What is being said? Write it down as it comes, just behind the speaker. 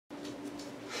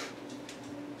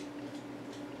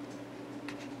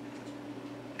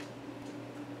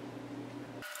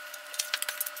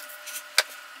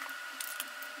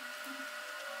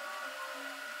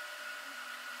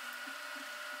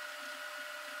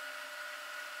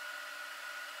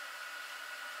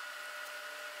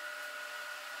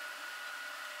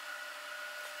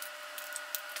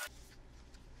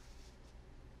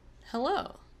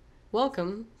Hello,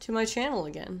 welcome to my channel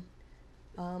again.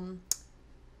 I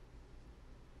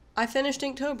finished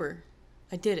Inktober.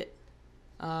 I did it.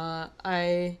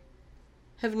 I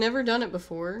have never done it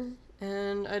before,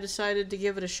 and I decided to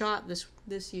give it a shot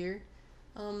this year.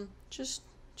 Just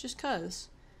 'cause.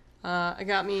 I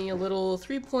got me a little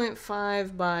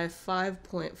 3.5 by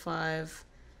 5.5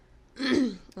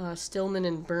 Stillman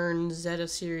and Burns Zeta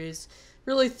series,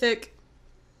 really thick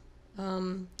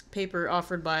paper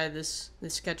offered by this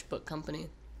sketchbook company.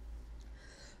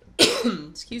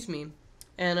 Excuse me.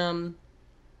 And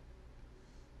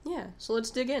yeah, so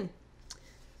let's dig in.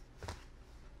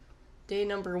 Day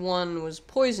number 1 was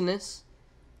poisonous.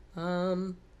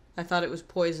 I thought it was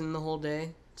poison the whole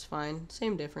day. It's fine,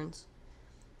 same difference.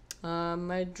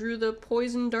 I drew the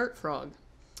poison dart frog.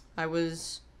 I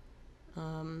was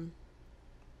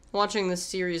watching this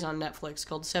series on Netflix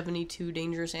called 72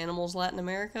 Dangerous Animals Latin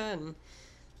America, and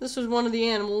this was one of the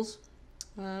animals.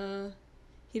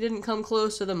 He didn't come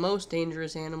close to the most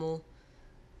dangerous animal,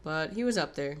 but he was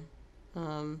up there.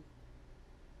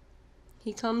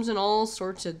 He comes in all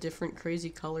sorts of different crazy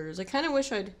colors. I kind of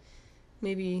wish I'd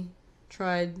maybe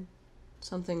tried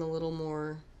something a little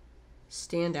more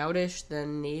standoutish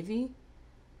than navy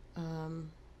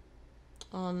on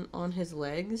his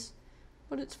legs,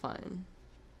 but it's fine.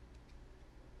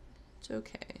 It's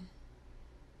okay.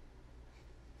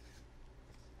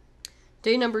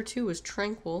 Day number 2 was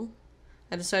tranquil.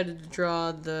 I decided to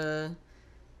draw the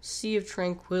Sea of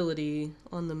Tranquility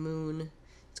on the moon.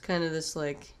 It's kind of this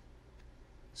like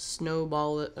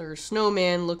snowball or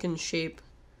snowman looking shape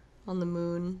on the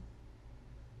moon.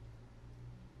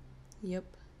 Yep.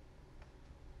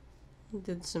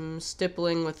 Did some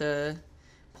stippling with a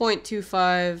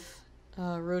 0.25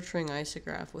 Rotring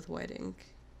isograph with white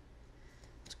ink.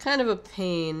 It's kind of a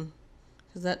pain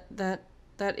because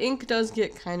that ink does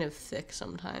get kind of thick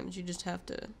sometimes. You just have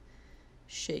to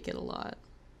shake it a lot.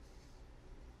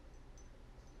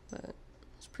 But I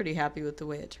was pretty happy with the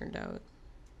way it turned out.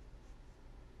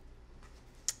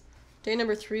 Day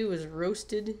number 3 was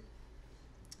roasted.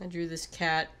 I drew this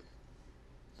cat,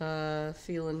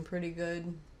 feeling pretty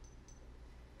good.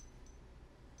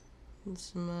 And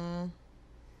some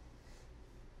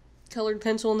colored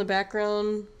pencil in the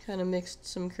background, kind of mixed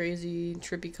some crazy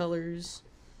trippy colors.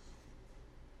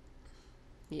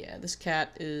 Yeah, this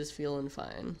cat is feeling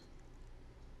fine.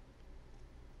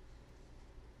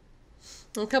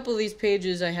 On a couple of these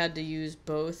pages I had to use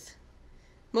both.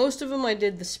 Most of them I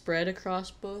did the spread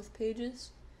across both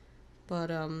pages, but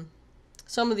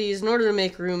some of these, in order to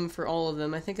make room for all of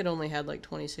them, I think it only had like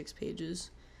 26 pages.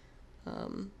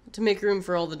 To make room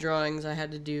for all the drawings, I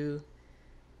had to do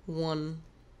one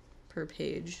per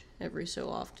page every so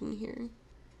often here,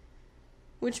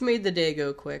 which made the day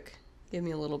go quick. Gave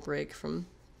me a little break from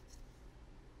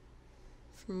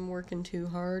working too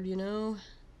hard, you know.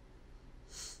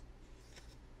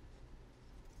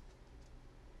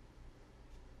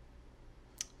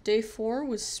 Day 4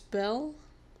 was spell.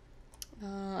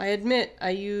 I admit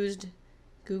I used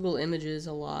Google Images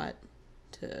a lot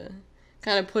to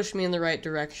kind of push me in the right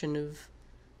direction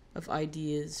of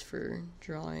ideas for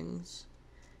drawings.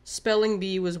 Spelling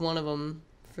bee was one of them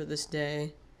for this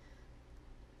day.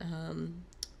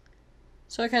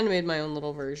 So I kind of made my own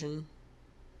little version.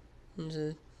 There's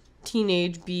a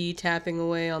teenage bee tapping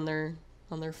away on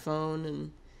their phone,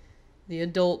 and the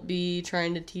adult bee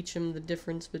trying to teach him the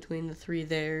difference between the 3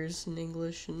 theirs in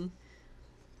English, and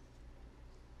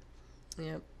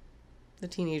yep, the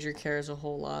teenager cares a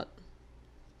whole lot.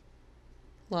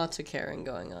 Lots of caring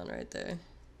going on right there.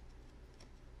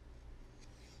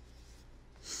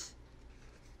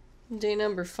 Day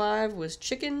number 5 was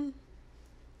chicken.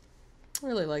 I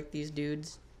really like these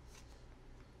dudes.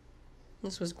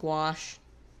 This was gouache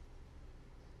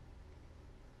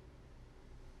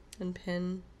and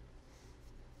pen.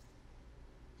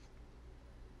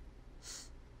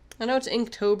 I know it's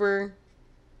Inktober,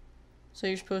 so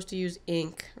you're supposed to use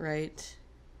ink, right?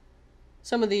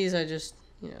 Some of these I just,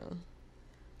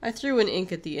 I threw in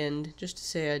ink at the end just to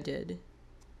say I did.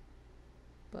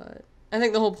 But I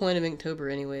think the whole point of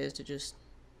Inktober anyway is to just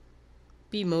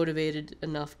be motivated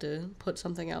enough to put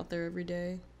something out there every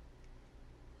day.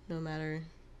 No matter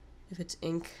if it's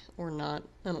ink or not.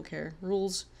 I don't care.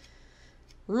 Rules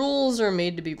are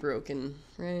made to be broken,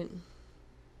 right?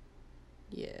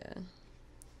 Yeah.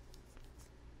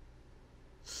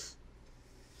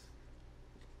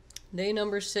 Day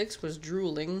number 6 was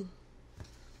drooling.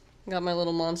 Got my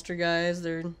little monster guys.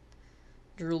 They're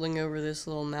drooling over this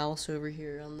little mouse over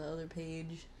here on the other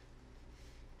page.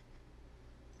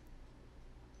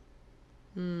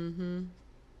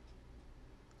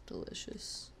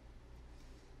 Delicious.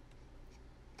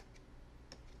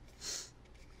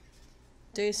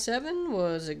 Day 7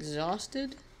 was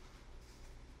exhausted.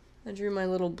 I drew my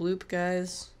little bloop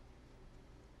guys.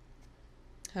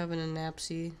 Having a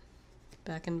napsy.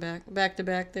 Back to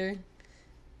back there.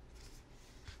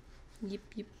 Yip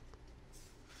yip.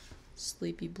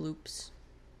 Sleepy bloops.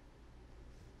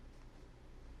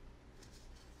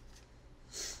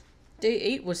 Day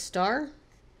 8 was Star.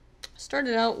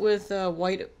 Started out with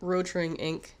white Rotring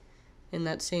ink in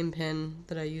that same pen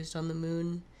that I used on the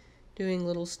moon, doing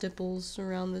little stipples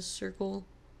around this circle.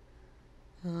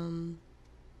 I don't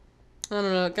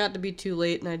know, it got to be too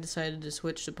late and I decided to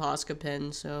switch to Posca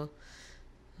pen, so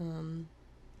I don't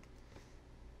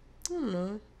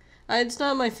know. It's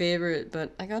not my favorite,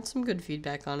 but I got some good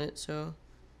feedback on it, so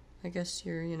I guess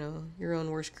you're, you know, your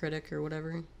own worst critic or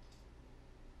whatever.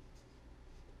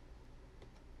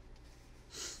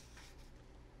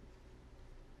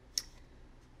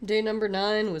 Day number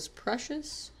 9 was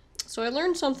Precious. So I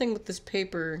learned something with this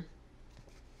paper.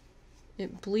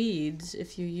 It bleeds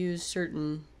if you use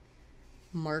certain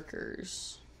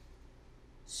markers.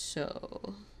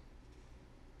 So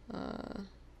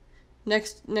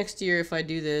next year if I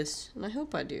do this, and I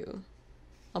hope I do,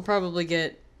 I'll probably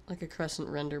get like a crescent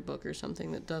render book or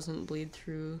something that doesn't bleed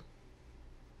through.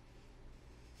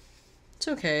 It's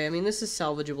okay. I mean, this is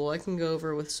salvageable. I can go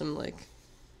over with some, like,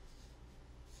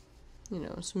 you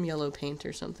know, some yellow paint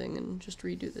or something and just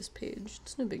redo this page.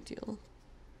 It's no big deal.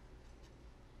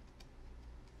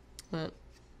 But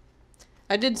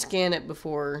I did scan it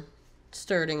before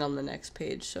starting on the next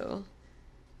page, so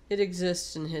it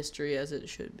exists in history as it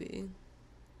should be.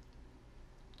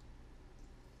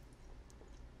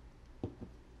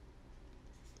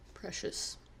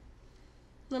 Precious.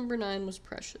 Number 9 was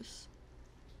Precious.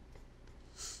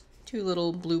 Two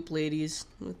little bloop ladies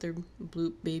with their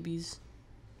bloop babies.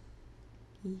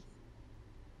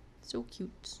 So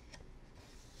cute.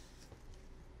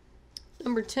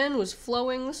 Number 10 was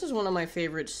Flowing. This is one of my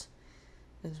favorites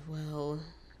as well.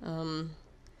 Got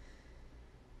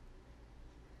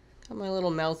my little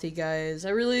mouthy guys. I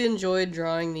really enjoyed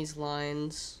drawing these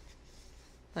lines.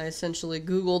 I essentially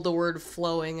Googled the word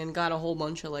flowing and got a whole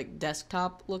bunch of like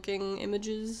desktop looking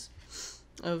images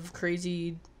of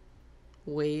crazy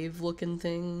wave looking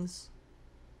things,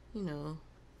 you know,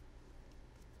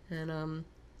 and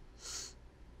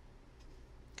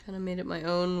kind of made it my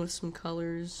own with some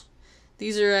colors.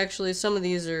 These are actually, some of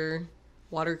these are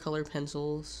watercolor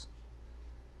pencils,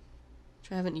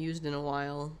 which I haven't used in a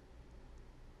while,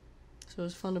 so it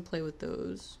was fun to play with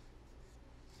those.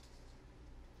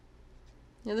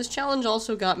 Yeah, this challenge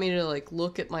also got me to like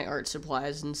look at my art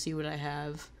supplies and see what I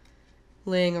have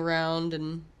laying around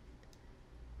and,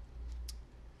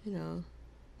 you know,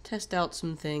 test out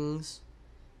some things,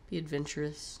 be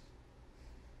adventurous.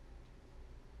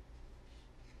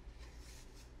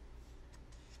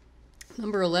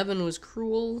 Number 11 was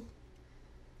Cruel.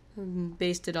 I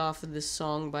based it off of this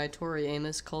song by Tori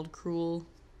Amos called Cruel.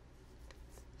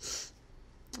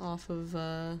 Off of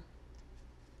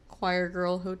Choir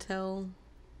Girl Hotel.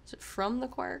 Is it from the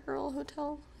Choir Girl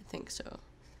Hotel? I think so.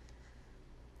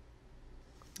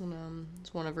 And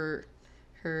it's one of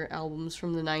her albums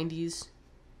from the 90s.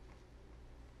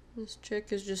 This chick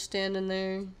is just standing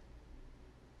there,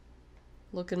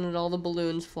 looking at all the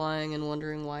balloons flying and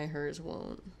wondering why hers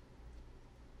won't.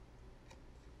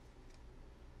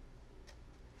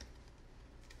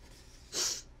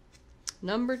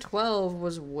 Number 12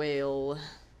 was Whale.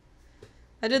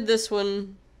 I did this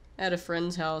one at a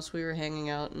friend's house. We were hanging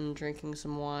out and drinking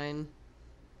some wine.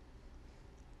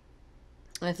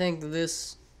 I think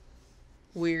this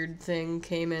weird thing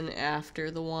came in after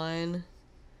the wine.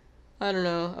 I don't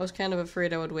know. I was kind of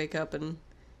afraid I would wake up and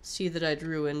see that I'd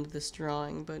ruined this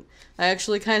drawing, but I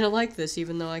actually kind of like this,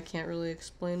 even though I can't really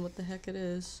explain what the heck it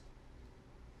is.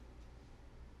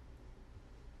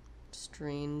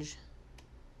 Strange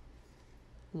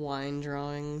wine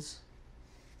drawings.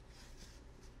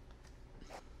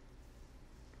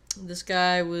 This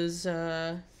guy was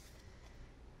at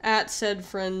said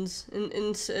friend's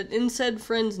in said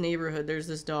friend's neighborhood. There's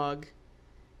this dog,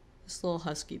 this little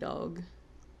husky dog,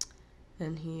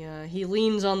 and he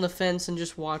leans on the fence and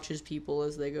just watches people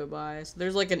as they go by. So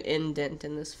there's like an indent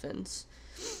in this fence.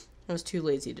 I was too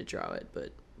lazy to draw it,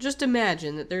 but just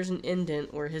imagine that there's an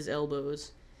indent where his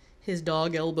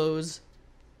dog elbows,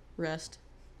 rest.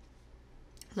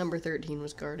 Number 13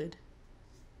 was Guarded.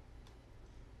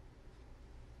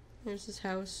 There's his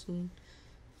house and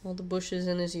all the bushes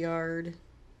in his yard.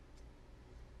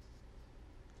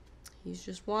 He's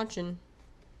just watching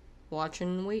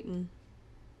and waiting.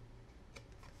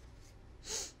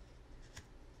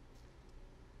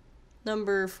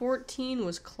 Number 14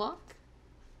 was Clock.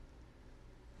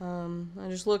 I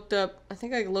just looked up, I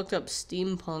think I looked up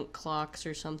steampunk clocks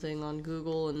or something on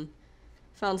Google and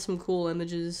found some cool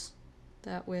images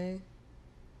that way.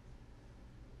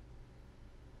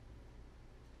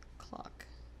 Clock.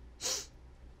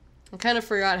 I kind of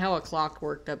forgot how a clock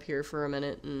worked up here for a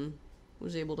minute and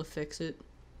was able to fix it.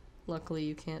 Luckily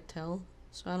you can't tell,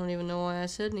 so I don't even know why I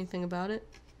said anything about it.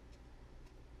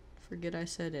 Forget I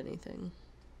said anything.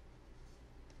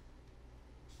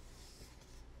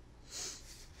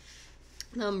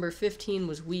 Number 15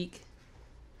 was weak.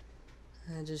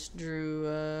 I just drew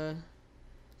a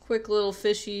quick little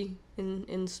fishy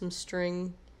in some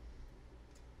string,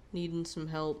 needing some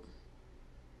help.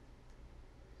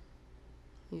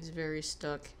 He's very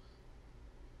stuck,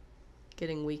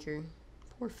 getting weaker.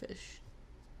 Poor fish.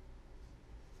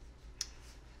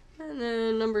 And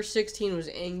then number 16 was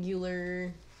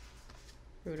angular.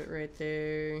 Wrote it right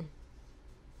there.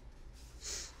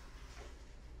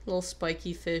 Little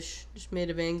spiky fish, just made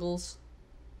of angles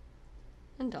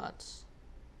and dots,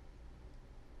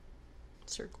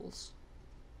 circles.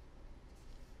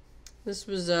 This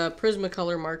was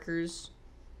Prismacolor markers.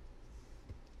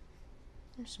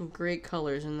 There's some great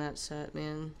colors in that set,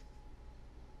 man.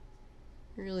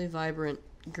 Really vibrant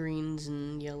greens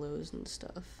and yellows and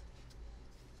stuff.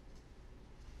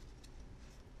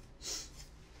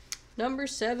 Number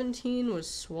 17 was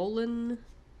swollen.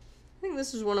 I think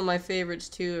this is one of my favorites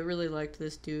too. I really liked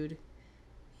this dude.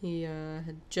 He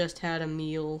had just had a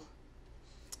meal.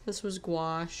 This was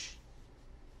gouache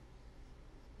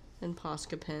and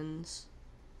Posca pens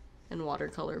and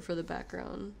watercolor for the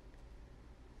background.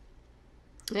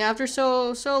 Yeah, after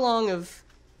so long of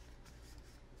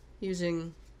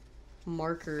using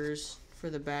markers for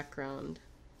the background.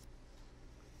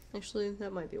 Actually,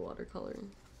 that might be watercolor.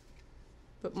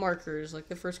 But markers, like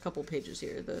the first couple pages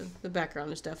here, the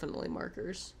background is definitely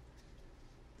markers.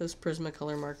 Those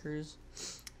Prismacolor markers.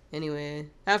 Anyway,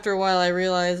 after a while I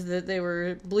realized that they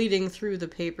were bleeding through the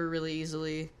paper really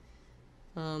easily.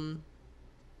 So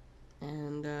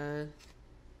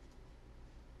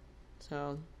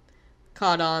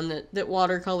caught on that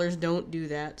watercolors don't do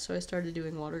that, so I started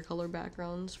doing watercolor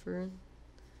backgrounds for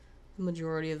the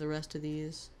majority of the rest of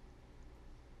these.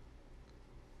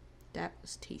 That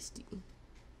was tasty.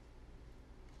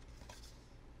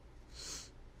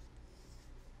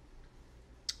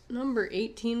 Number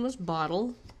 18 was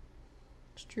bottle.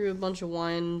 Just drew a bunch of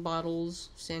wine bottles,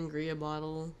 sangria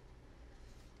bottle.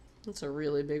 That's a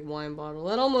really big wine bottle.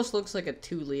 That almost looks like a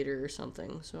 2-liter or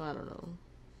something, so I don't know.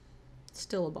 It's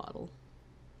still a bottle.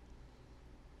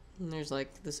 And there's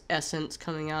like this essence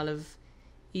coming out of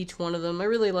each one of them. I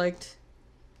really liked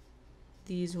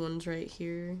these ones right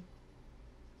here.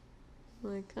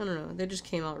 Like, I don't know, they just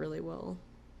came out really well.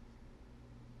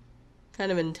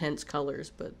 Kind of intense colors,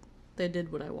 but they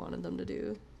did what I wanted them to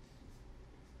do.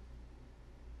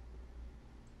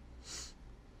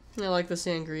 And I like the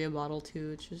sangria bottle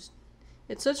too.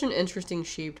 It's such an interesting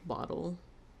shaped bottle.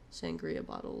 Sangria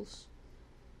bottles.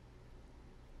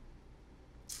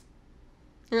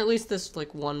 Or at least this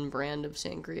like one brand of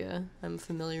sangria I'm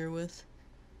familiar with.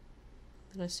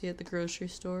 That I see at the grocery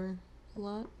store a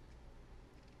lot.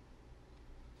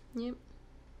 Yep.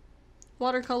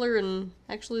 Watercolor, and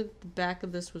actually the back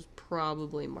of this was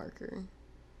probably marker.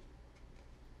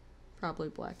 Probably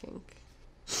black ink.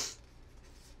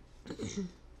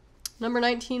 Number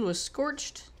 19 was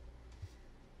scorched.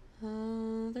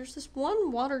 There's this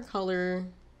one watercolor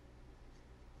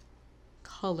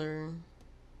color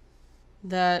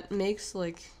that makes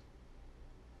like,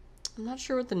 I'm not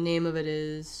sure what the name of it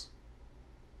is,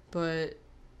 but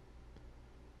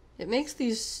it makes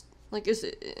these, like, is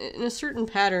in a certain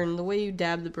pattern, the way you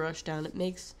dab the brush down, it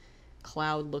makes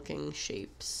cloud-looking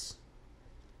shapes.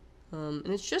 And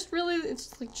it's just really,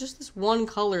 it's like just this one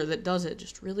color that does it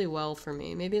just really well for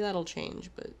me. Maybe that'll change,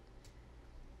 but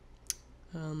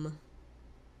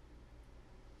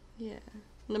yeah.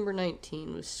 Number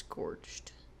 19 was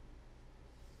scorched.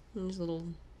 And these little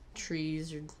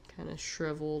trees are kind of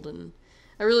shriveled, and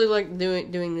I really like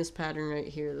doing this pattern right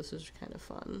here. This is kind of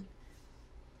fun.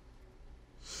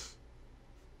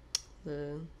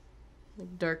 The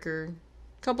like darker,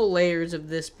 couple layers of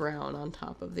this brown on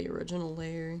top of the original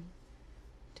layer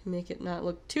to make it not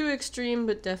look too extreme,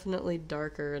 but definitely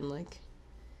darker, and like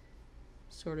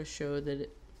sort of show that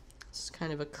it's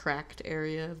kind of a cracked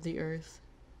area of the earth.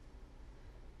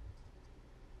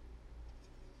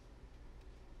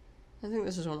 I think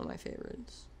this is one of my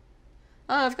favorites.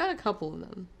 I've got a couple of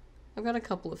them. I've got a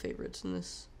couple of favorites in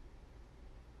this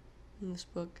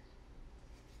book.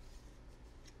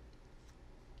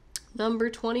 Number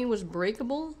 20 was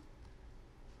breakable.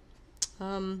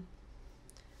 Kind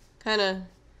of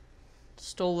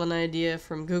Stole an idea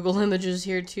from Google Images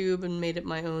here too, and made it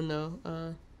my own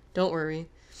though. Don't worry.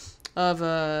 Of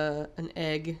an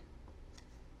egg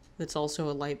that's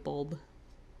also a light bulb.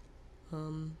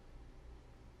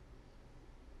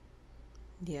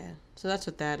 Yeah, so that's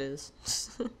what that is.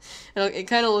 It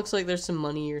kind of looks like there's some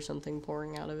money or something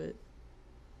pouring out of it.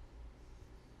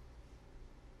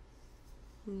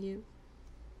 Yep.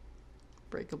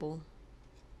 Breakable.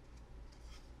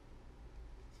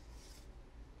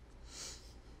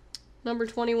 Number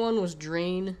 21 was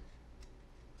drain.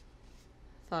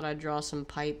 Thought I'd draw some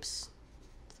pipes.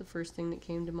 It's the first thing that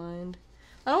came to mind.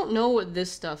 I don't know what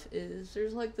this stuff is.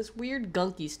 There's like this weird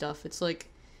gunky stuff. It's like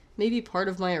maybe part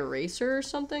of my eraser or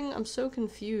something. I'm so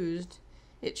confused.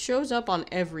 It shows up on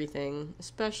everything,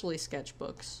 especially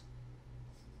sketchbooks.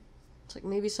 It's like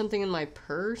maybe something in my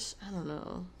purse? I don't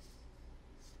know.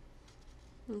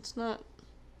 It's not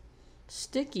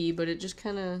sticky, but it just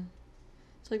kind of...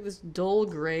 It's like this dull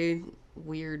gray,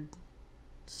 weird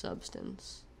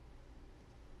substance.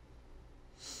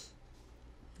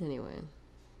 Anyway.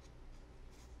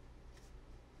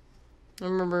 I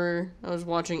remember I was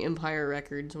watching Empire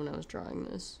Records when I was drawing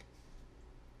this.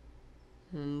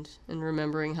 And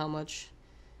remembering how much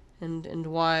and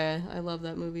why I love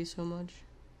that movie so much.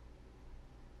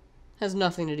 Has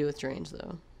nothing to do with drains,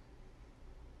 though.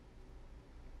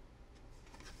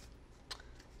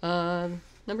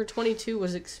 Number 22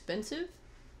 was expensive.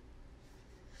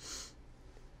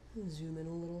 Zoom in a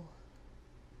little.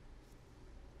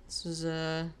 This was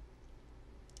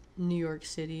New York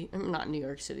City. Not New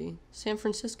York City. San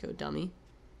Francisco, dummy.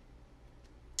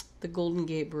 The Golden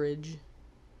Gate Bridge.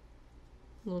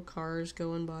 Little cars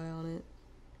going by on it.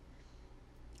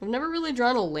 I've never really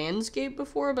drawn a landscape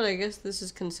before, but I guess this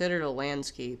is considered a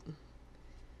landscape.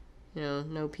 You know,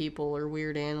 no people or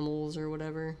weird animals or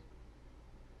whatever.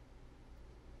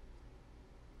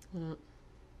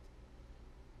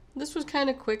 This was kind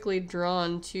of quickly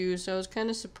drawn too, so I was kind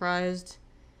of surprised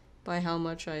by how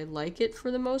much I like it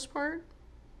for the most part.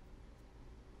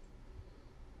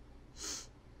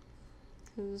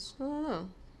 Because, I don't know,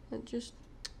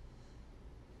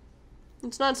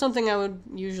 it's not something I would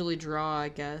usually draw, I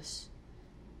guess.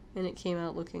 And it came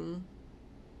out looking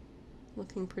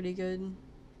pretty good.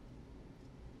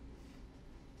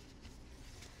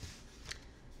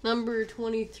 Number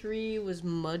 23 was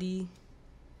muddy.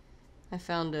 I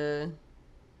found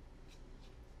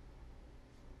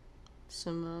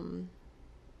some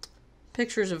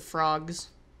pictures of frogs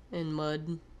in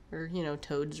mud, or you know,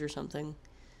 toads or something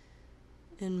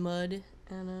in mud,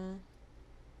 and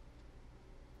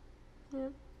yeah,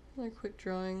 a quick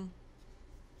drawing.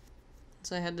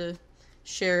 So I had to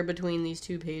share between these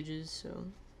two pages, so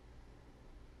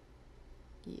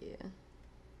yeah.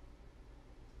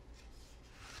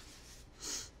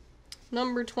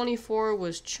 Number 24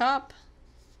 was chop.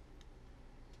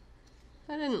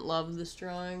 I didn't love this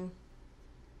drawing.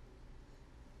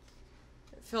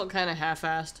 It felt kind of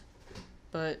half-assed,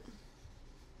 but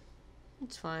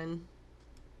it's fine.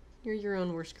 You're your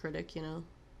own worst critic, you know.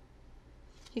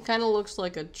 He kind of looks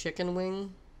like a chicken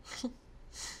wing.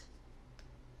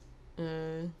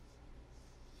 I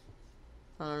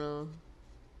don't know.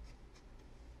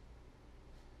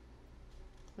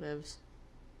 Whatevs.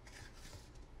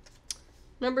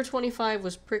 Number 25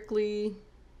 was prickly.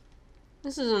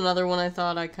 This is another one I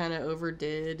thought I kind of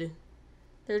overdid.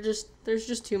 There's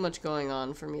just too much going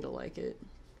on for me to like it.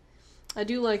 I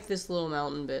do like this little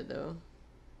mountain bit, though.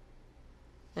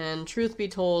 And truth be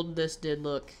told, this did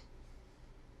look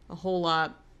a whole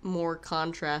lot more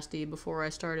contrasty before I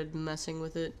started messing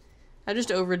with it. I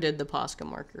just overdid the Posca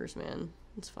markers, man.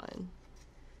 It's fine.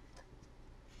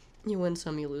 You win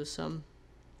some, you lose some.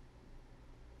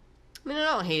 I mean, I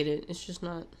don't hate it. It's just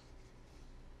not...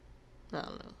 I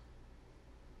don't know.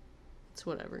 It's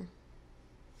whatever.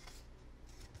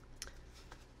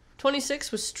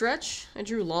 26 was stretch. I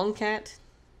drew Long Cat.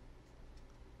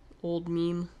 Old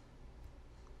meme.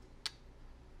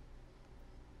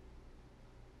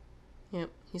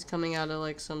 Yep, he's coming out of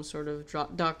like some sort of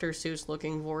Dr. Seuss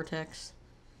looking vortex.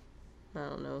 I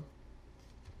don't know.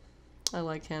 I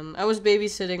like him. I was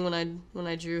babysitting when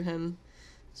I drew him,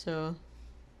 so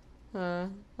I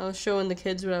was showing the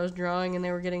kids what I was drawing, and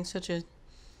they were getting such a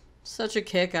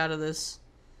kick out of this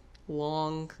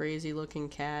long, crazy looking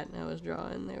cat I was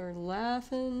drawing. They were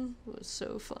laughing. It was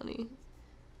so funny.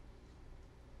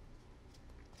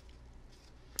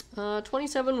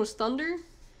 27 was thunder.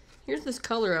 Here's this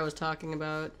color I was talking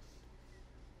about.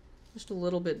 Just a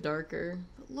little bit darker.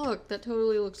 But look, that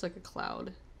totally looks like a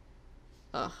cloud.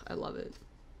 Ugh, I love it.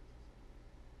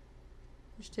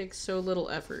 Which takes so little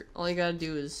effort. All you gotta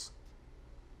do is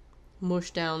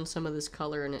mush down some of this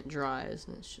color and it dries,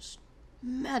 and it's just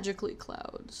magically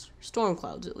clouds. Storm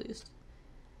clouds, at least.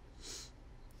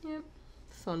 Yep.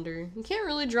 Thunder. You can't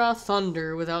really draw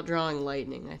thunder without drawing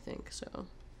lightning, I think, so.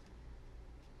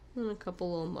 And a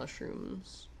couple little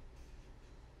mushrooms.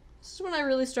 This is when I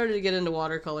really started to get into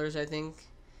watercolors, I think.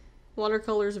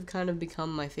 Watercolors have kind of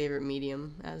become my favorite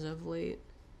medium as of late.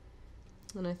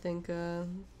 And I think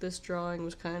this drawing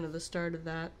was kind of the start of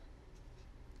that.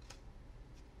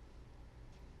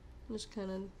 Just kind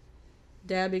of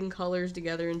dabbing colors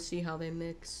together and see how they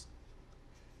mix.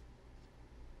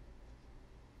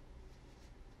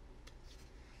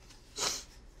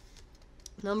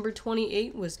 Number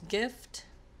 28 was Gift.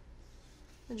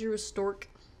 I drew a stork.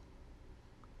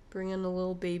 Bringing a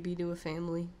little baby to a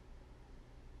family.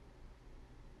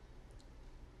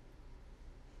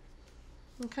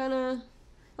 I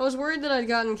was worried that I'd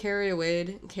gotten carried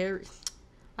away.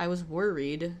 I was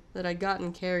worried that I'd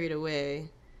gotten carried away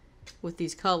with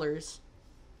these colors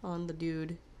on the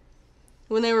dude.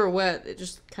 When they were wet, it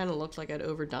just kind of looked like I'd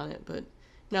overdone it, but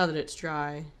now that it's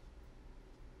dry,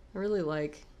 I really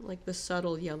like the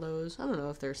subtle yellows. I don't know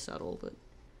if they're subtle, but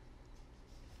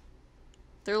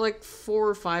they're like 4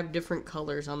 or 5 different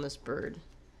colors on this bird.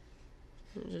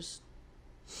 It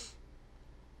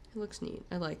looks neat.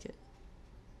 I like it.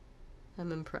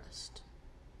 I'm impressed.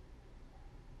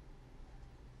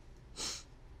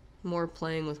 More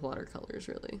playing with watercolors,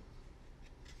 really.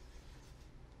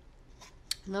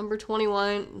 Number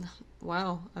 21.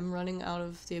 Wow, I'm running out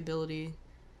of the ability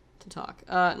to talk.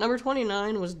 Number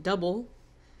 29 was Double.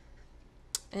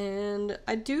 And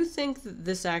I do think that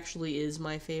this actually is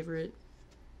my favorite.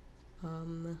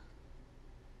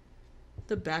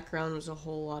 The background was a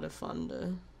whole lot of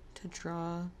fun to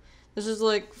draw. This is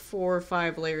like 4 or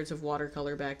 5 layers of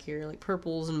watercolor back here, like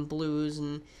purples and blues,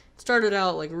 and it started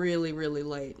out like really, really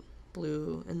light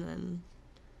blue, and then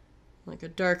like a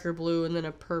darker blue, and then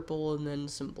a purple, and then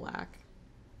some black.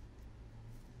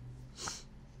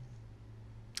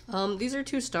 These are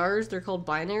 2 stars. They're called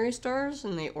binary stars,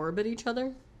 and they orbit each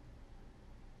other.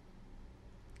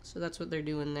 So that's what they're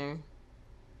doing there.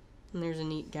 And there's a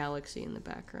neat galaxy in the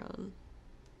background.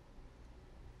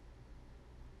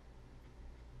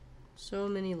 So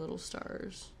many little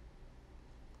stars.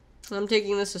 I'm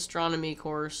taking this astronomy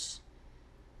course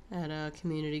at a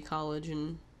community college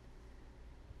and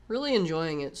really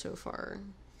enjoying it so far.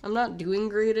 I'm not doing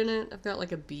great in it. I've got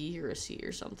like a B or a C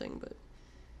or something, but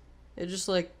it just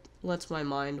like lets my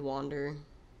mind wander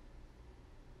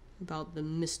about the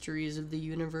mysteries of the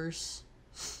universe.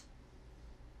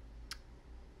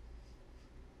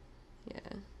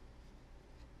 Yeah.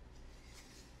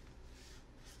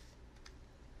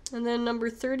 And then number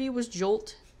 30 was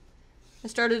Jolt. I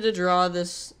started to draw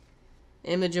this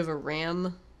image of a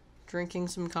ram drinking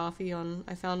some coffee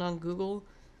I found on Google.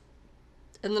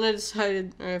 And then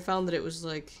I found that it was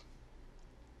like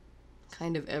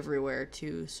kind of everywhere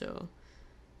too, so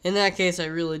in that case I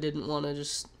really didn't want to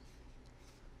just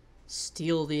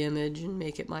steal the image and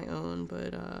make it my own,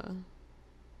 but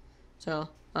so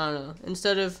I don't know.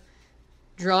 Instead of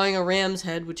drawing a ram's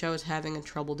head, which I was having a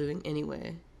trouble doing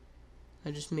anyway,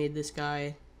 I just made this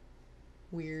guy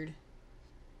weird.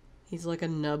 He's like a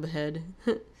nub head.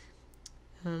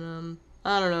 And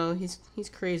I don't know, he's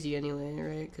crazy anyway,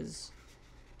 right? Because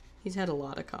he's had a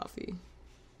lot of coffee.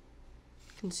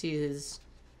 You can see his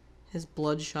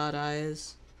bloodshot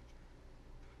eyes.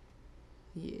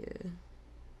 Yeah.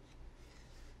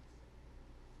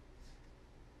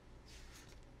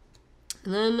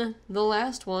 And then the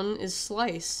last one is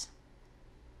Slice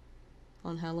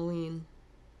on Halloween.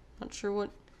 Not sure what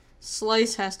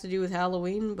Slice has to do with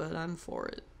Halloween, but I'm for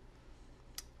it.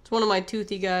 It's one of my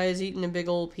toothy guys eating a big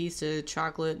old piece of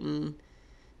chocolate and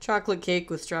chocolate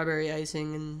cake with strawberry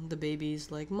icing, and the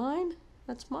baby's like, mine?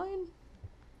 That's mine?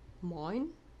 Mine?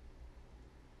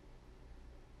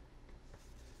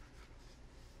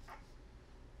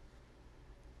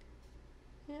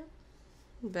 Yeah.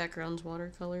 The background's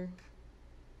watercolor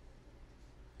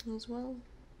as well.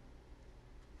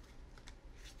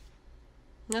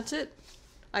 That's it.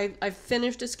 I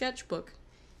finished a sketchbook.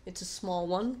 It's a small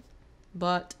one,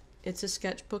 but it's a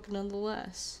sketchbook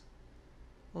nonetheless.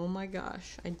 Oh my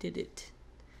gosh, I did it.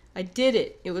 I did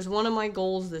it! It was one of my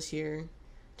goals this year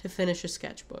to finish a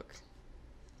sketchbook.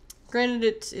 Granted,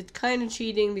 it's kind of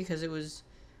cheating because it was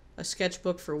a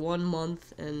sketchbook for 1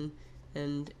 month, and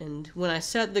when I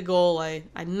set the goal, I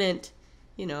meant,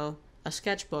 you know, a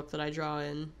sketchbook that I draw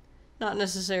in, not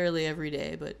necessarily every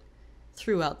day, but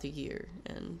throughout the year,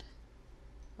 and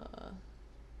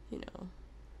you know,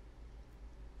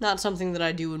 not something that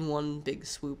I do in one big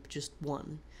swoop, just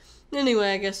one.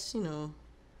 Anyway, I guess, you know,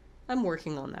 I'm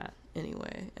working on that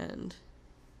anyway, and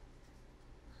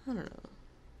I don't know.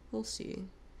 We'll see.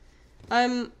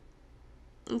 I'm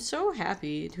so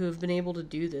happy to have been able to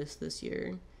do this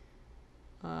year.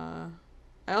 I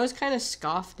always kind of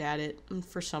scoffed at it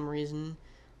for some reason.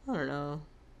 I don't know.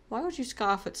 Why would you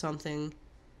scoff at something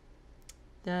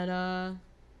that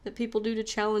people do to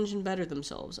challenge and better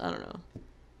themselves? I don't know.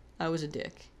 I was a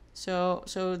dick. So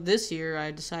this year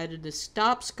I decided to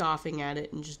stop scoffing at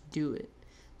it and just do it.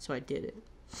 So I did it.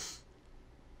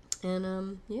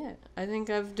 And yeah, I think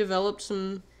I've developed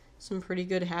some pretty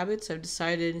good habits. I've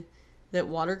decided that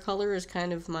watercolor is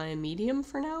kind of my medium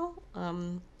for now. I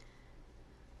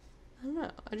don't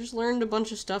know. I just learned a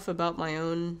bunch of stuff about my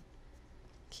own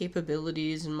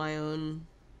capabilities and my own,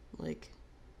 like,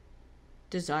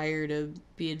 desire to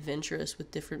be adventurous with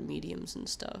different mediums and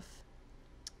stuff.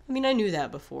 I mean, I knew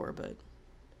that before, but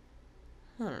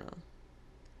I don't know.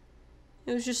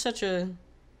 It was just such a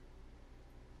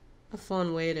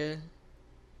fun way to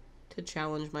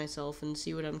challenge myself and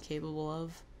see what I'm capable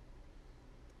of.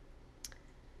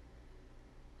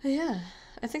 But yeah,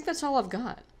 I think that's all I've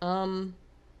got.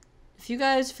 If you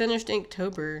guys finished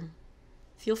Inktober,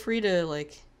 feel free to,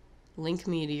 like, link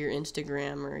me to your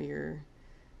Instagram or your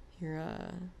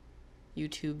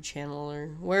YouTube channel or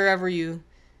wherever you've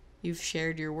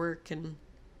shared your work, and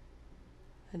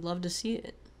I'd love to see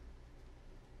it.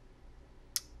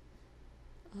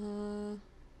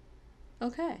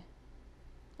 Okay.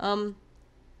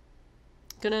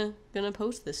 Gonna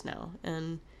post this now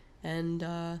and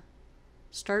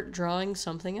start drawing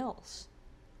something else.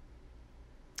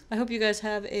 I hope you guys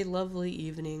have a lovely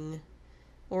evening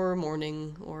or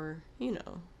morning or,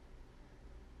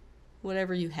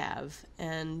 whatever you have,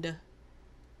 and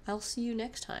I'll see you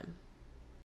next time.